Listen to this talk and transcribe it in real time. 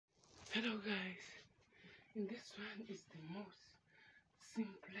Hello guys, and this one is the most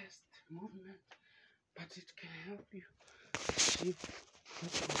simplest movement, but it can help you achieve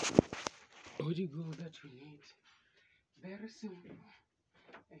the body goal that you need. Very simple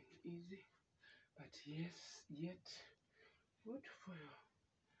and easy, but yes, yet good for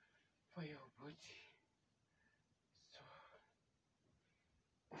your body. So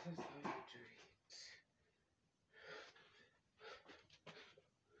this is how you do it.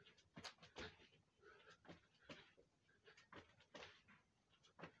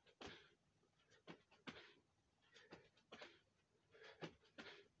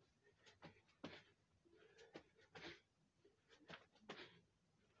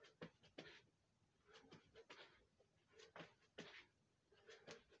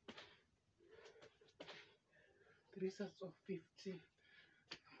 3 sets of 15.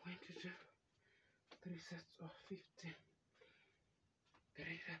 I'm going to do 3 sets of 15. 3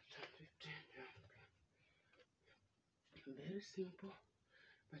 reps of 15 jumping. Very simple,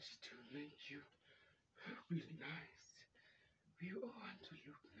 but it will make you really nice. We all want to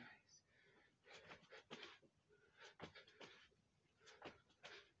look nice.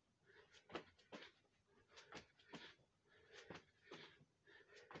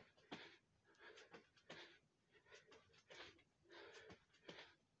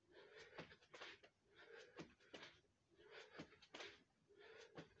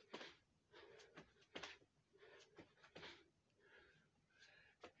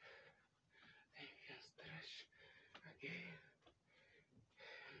 Then you can stretch again,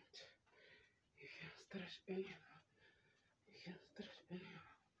 and you can stretch anyhow. You can stretch anyhow.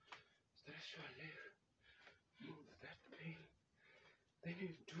 Stretch your leg, move that pain. Then you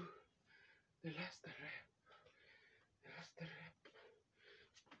do the last rep. The last rep.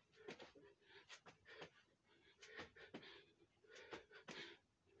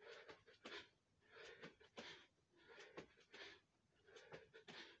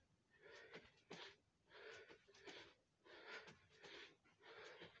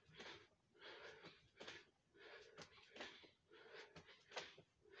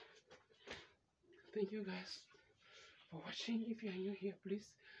 Thank you guys for watching. If you are new here,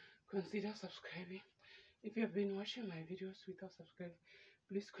 please consider subscribing. If you have been watching my videos without subscribing,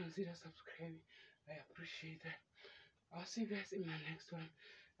 please consider subscribing. I appreciate that. I'll see you guys in my next one.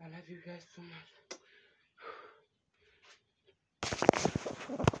 I love you guys so much.